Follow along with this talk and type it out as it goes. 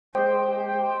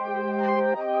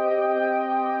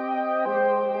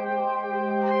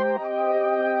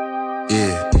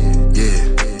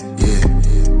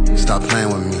stop playing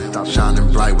with me.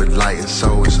 Shining bright with light, and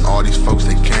so it's all these folks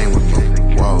that came with me.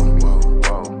 Whoa,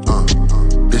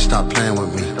 bitch, stop playing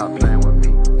with me.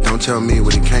 Don't tell me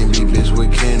what it can't be, bitch,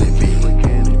 what can it be?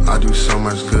 I do so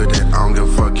much good that I don't give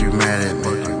a fuck, you mad at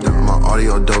me. My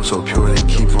audio dope so pure, they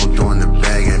keep on throwing the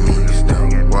bag at me.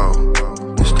 Whoa,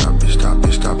 bitch,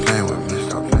 stop playing with me.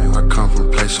 I come from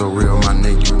a place so real, my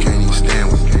nigga, you can't even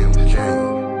stand with me.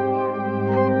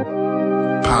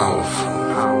 Powerful.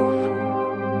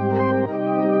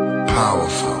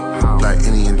 Black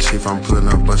Indian chief, I'm pulling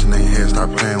up, busting their heads, stop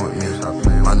playing with me.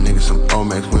 My niggas some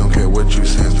Omex, we don't care what you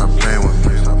saying, stop playing with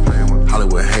me.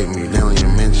 Hollywood hate me, they don't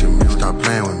even mention me, stop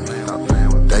playing with me.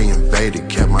 They invaded,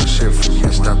 kept my shit from me,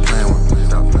 stop playing with me.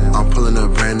 I'm pulling a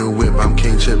brand new whip, I'm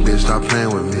King Chip, bitch, stop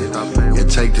playing with me. Yeah,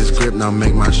 take this grip, now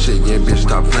make my shit, yeah, bitch,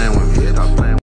 stop playing with me.